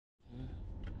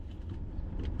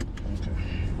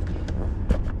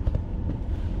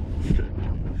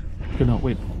Okay, no,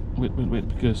 wait,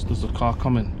 because there's a car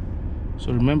coming.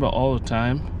 So remember, all the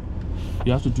time,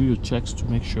 you have to do your checks to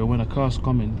make sure when a car is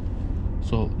coming.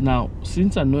 So now,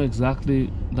 since I know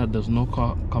exactly that there's no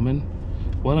car coming,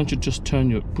 why don't you just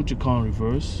put your car in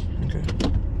reverse? Okay.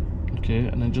 Okay,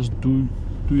 and then just do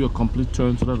your complete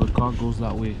turn so that the car goes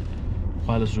that way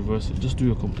while it's reversing. Just do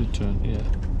your complete turn, yeah.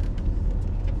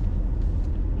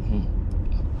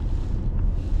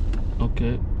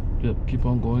 Okay, yep, keep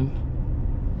on going.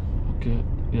 Okay,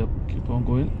 yep, keep on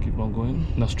going.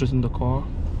 Now straighten the car.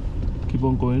 Keep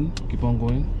on going. Keep on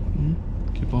going.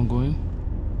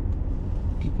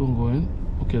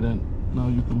 Okay, then now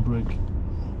you can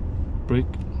brake.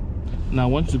 Now I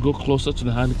want you to go closer to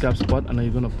the handicap spot, and then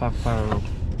you're gonna park parallel.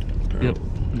 Yep.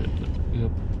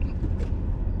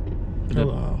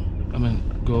 Hello. I mean,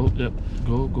 go. Yep.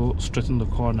 Go. Straighten the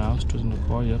car now. Straighten the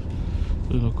car. Yep.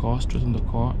 Straighten the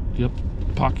car. Yep.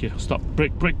 Park here. Stop.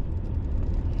 Brake.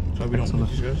 So we don't let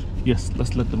these guys? Yes.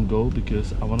 Let's let them go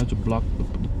because I wanted to block the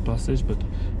passage, but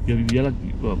you yell at.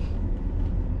 Well,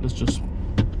 let's just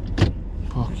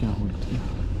park here.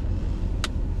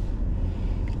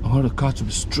 I want the car to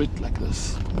be straight like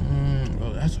this.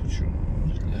 Well, that's what you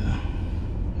want. Yeah.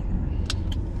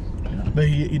 But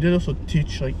he did also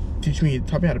taught me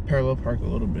how to parallel park a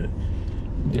little bit.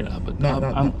 Yeah, but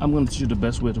I'm going to teach you the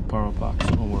best way to parallel park, so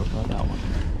don't worry about that one.